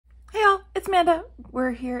it's Manda.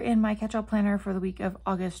 We're here in my catch-all planner for the week of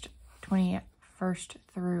August 21st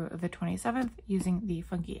through the 27th using the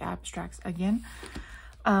funky abstracts again.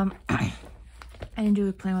 I didn't do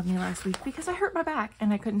a plan with me last week because I hurt my back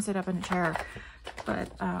and I couldn't sit up in a chair but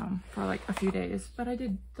for like a few days, but I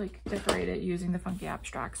did like decorate it using the funky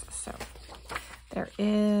abstracts. So there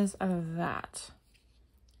is that.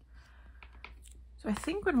 So I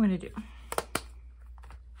think what I'm going to do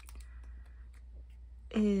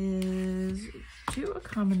is do a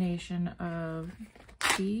combination of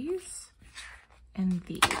these and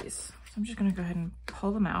these. So I'm just going to go ahead and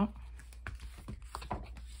pull them out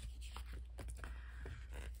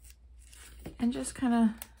and just kind of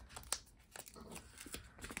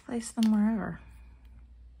place them wherever.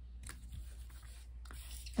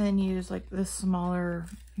 And then use like the smaller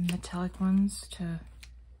metallic ones to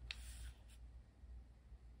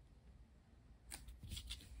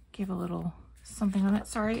give a little something on it.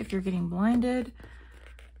 Sorry if you're getting blinded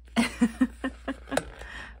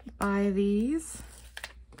by these.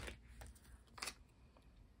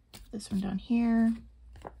 This one down here.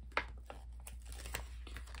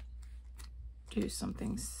 Do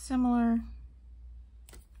something similar.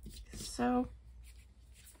 So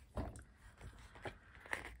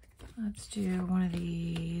let's do one of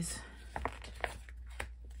these.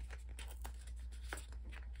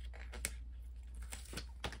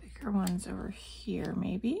 Bigger ones over here,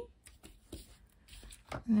 maybe.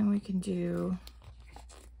 And then we can do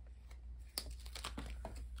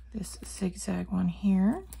this zigzag one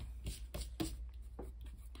here.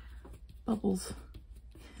 Bubbles.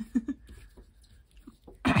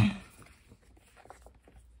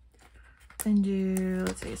 Then do,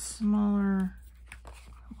 let's say, a smaller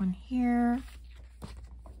one here.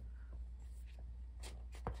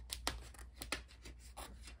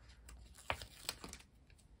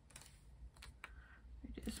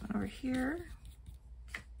 Do this one over here.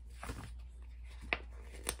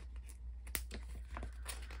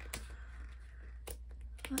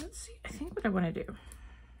 Let's see, I think what I want to do,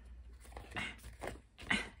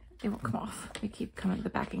 it won't come off. They keep coming, the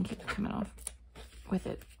backing keeps coming off with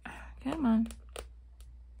it. Come on.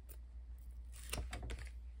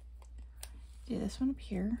 Do this one up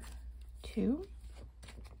here, too.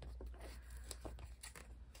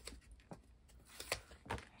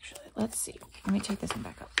 Actually, let's see. Let me take this one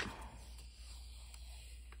back up.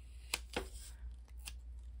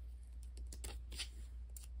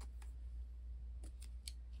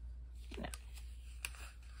 No.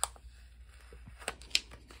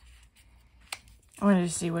 I wanted to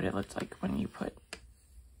see what it looked like when you put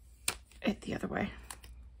it the other way.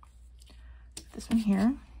 This one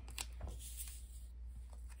here.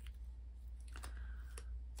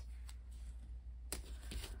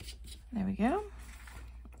 There we go.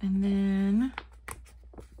 And then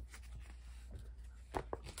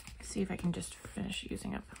see if I can just finish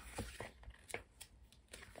using up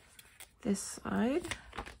this side.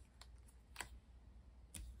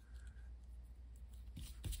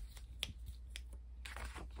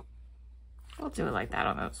 I'll do it like that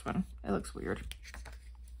on this one. It looks weird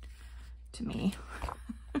to me.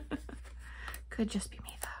 Could just be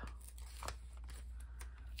me though.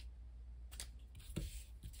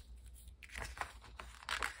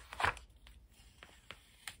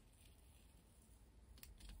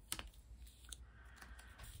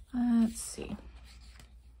 Let's see.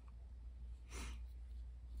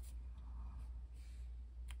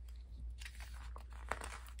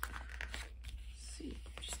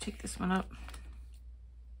 Just take this one up.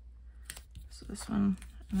 So this one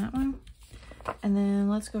and that one. And then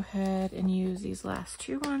let's go ahead and use these last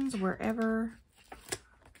two ones wherever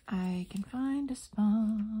I can find a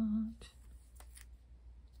spot.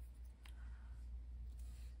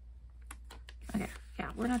 Okay,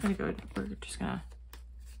 yeah, we're not gonna go, we're just gonna,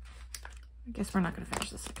 I guess we're not gonna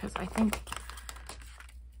finish this because I think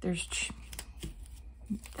that's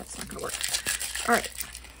not gonna work. All right,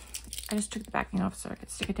 I just took the backing off so I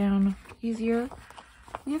could stick it down easier.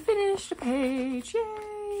 We have finished a page,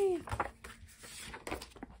 yay!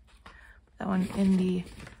 That one in the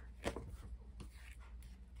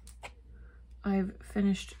I've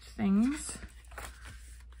finished things.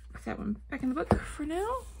 Put that one back in the book for now.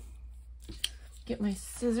 Get my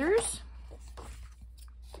scissors.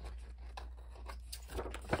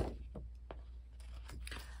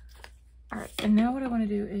 All right, and now what I want to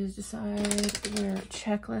do is decide where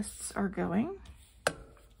checklists are going. So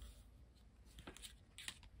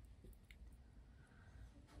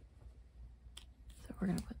we're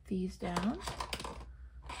gonna put these down.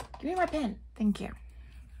 Give me my pen, thank you.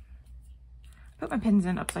 Put my pins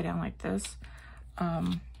in upside down like this,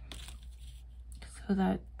 so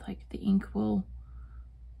that like the ink will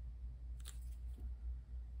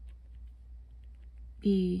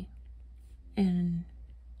be in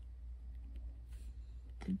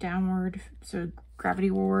the downward, so gravity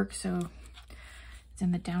will work, so it's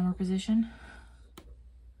in the downward position.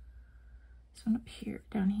 This one up here,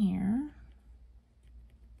 down here.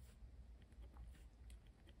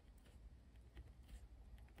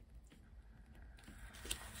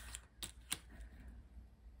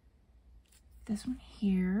 This one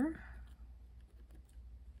here.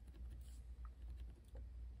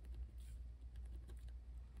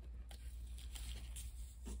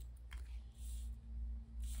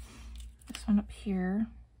 This one up here.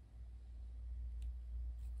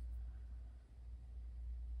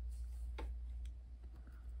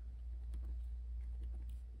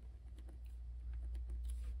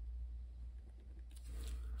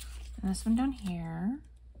 And this one down here.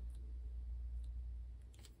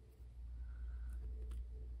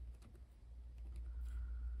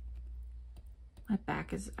 My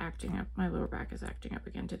back is acting up, my lower back is acting up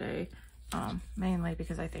again today. Mainly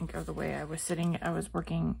because I think of the way I was sitting. I was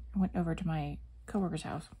working, went over to my coworker's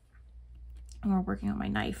house and we're working on my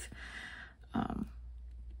knife. The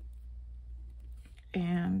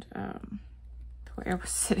way I was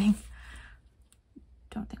sitting,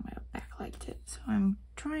 don't think my back liked it. So I'm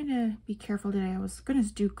trying to be careful today. I was gonna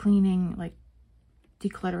do cleaning, like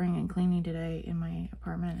decluttering and cleaning today in my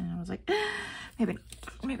apartment, and I was like,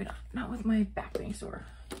 maybe not with my back being sore.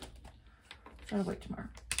 Gotta wait tomorrow.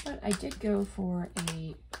 But I did go for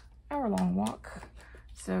a hour-long walk,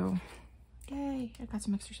 so yay, I got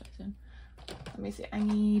some exercise in. Let me see, I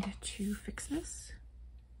need to fix this.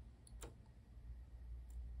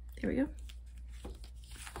 There we go.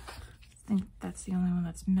 I think that's the only one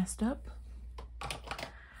that's messed up.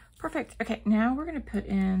 Perfect. Okay, now we're gonna put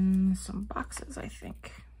in some boxes, I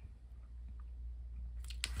think.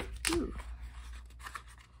 Ooh.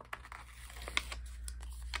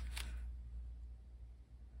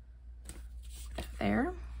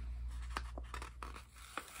 There.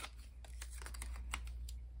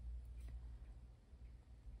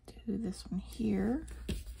 Do this one here.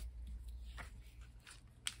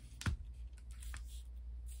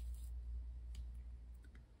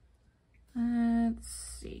 Let's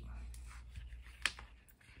see.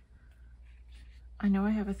 I know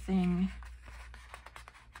I have a thing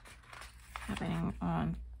happening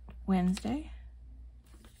on Wednesday,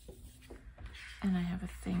 and I have a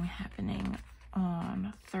thing happening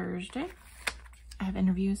on Thursday. I have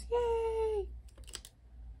interviews, yay!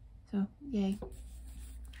 So, yay.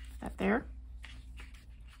 That there.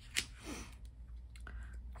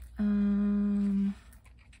 I'm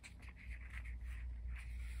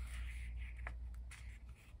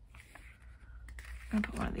gonna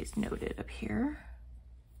put one of these noted up here.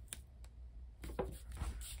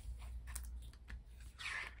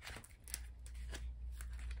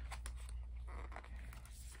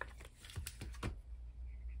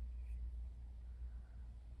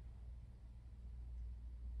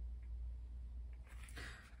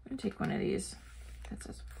 I'm gonna take one of these that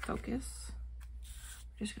says focus.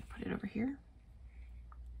 I'm just gonna put it over here.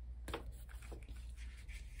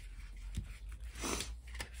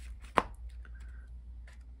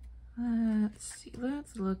 Let's see,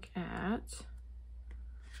 let's look at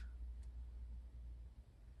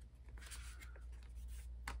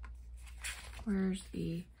where's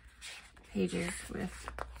the pages with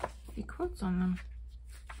the quotes on them.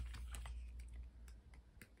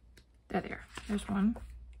 There, there's one.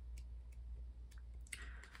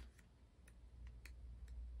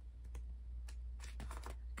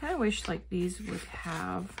 Kind of wish like these would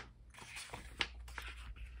have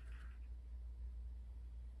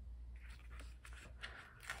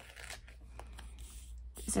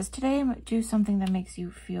it says, today do something that makes you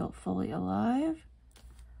feel fully alive.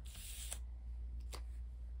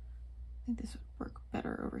 I think this would work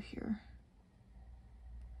better over here.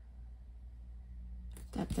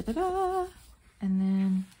 Da da da da. And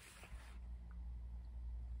then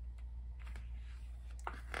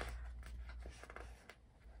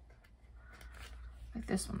like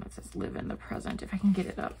this one that says live in the present, if I can get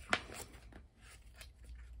it up.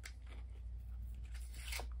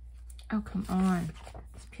 Oh, come on.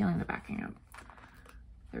 It's peeling the backing up.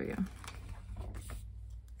 There we go.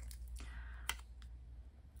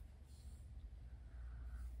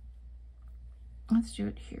 Let's do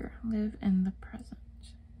it here. Live in the present.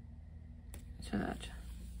 So that,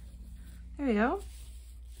 there we go.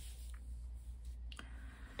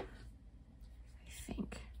 I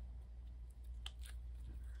think.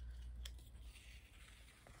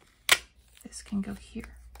 This can go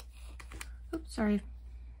here. Oops, sorry.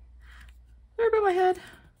 Sorry about my head.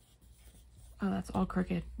 Oh, that's all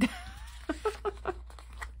crooked.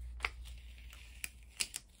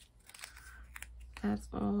 That's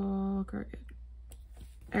all crooked.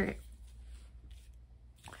 Okay.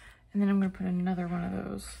 And then I'm going to put another one of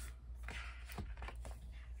those.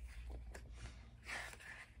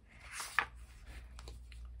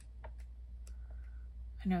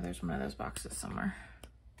 I know there's one of those boxes somewhere.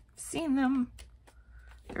 I've seen them.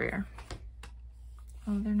 There we are.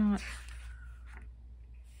 Oh, they're not.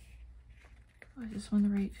 Oh, is this one the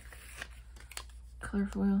right color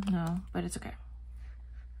foil? No, but it's okay.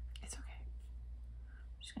 It's okay.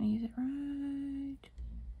 I'm just gonna use it right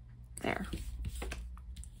there.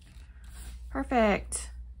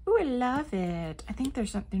 Perfect. Ooh, I love it. I think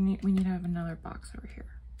there's something, we need to have another box over here.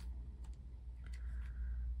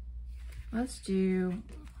 Let's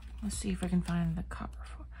see if I can find the copper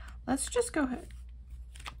foil. Let's just go ahead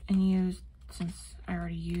and use, since I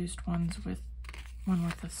already used one with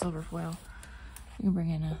the silver foil, we can bring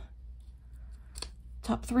in a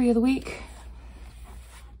top 3 of the week.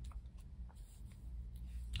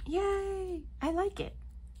 Yay! I like it.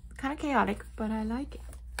 Kind of chaotic, but I like it.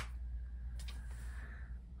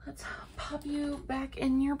 Let's pop you back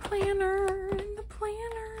in your planner, in the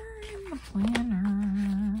planner.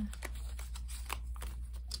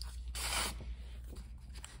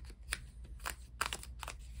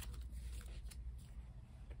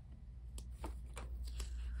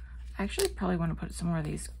 I actually probably want to put some more of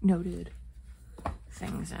these noted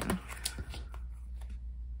things in.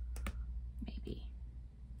 Maybe.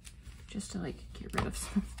 Just to like get rid of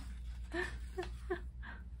some.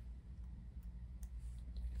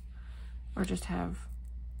 Or just have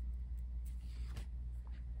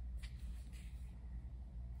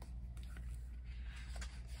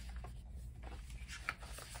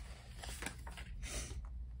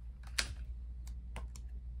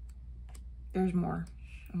there's more.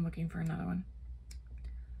 I'm looking for another one.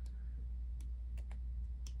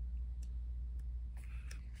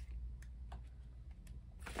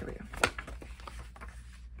 There we go.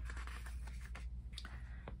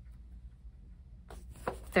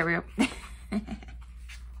 There we go.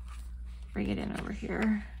 Bring it in over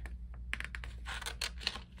here.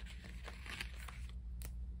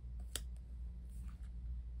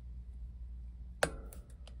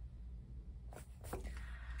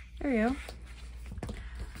 There you go.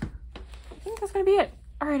 I think that's gonna be it.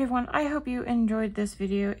 All right, everyone. I hope you enjoyed this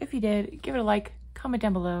video. If you did, give it a like, comment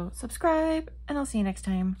down below, subscribe, and I'll see you next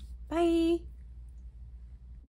time. Bye.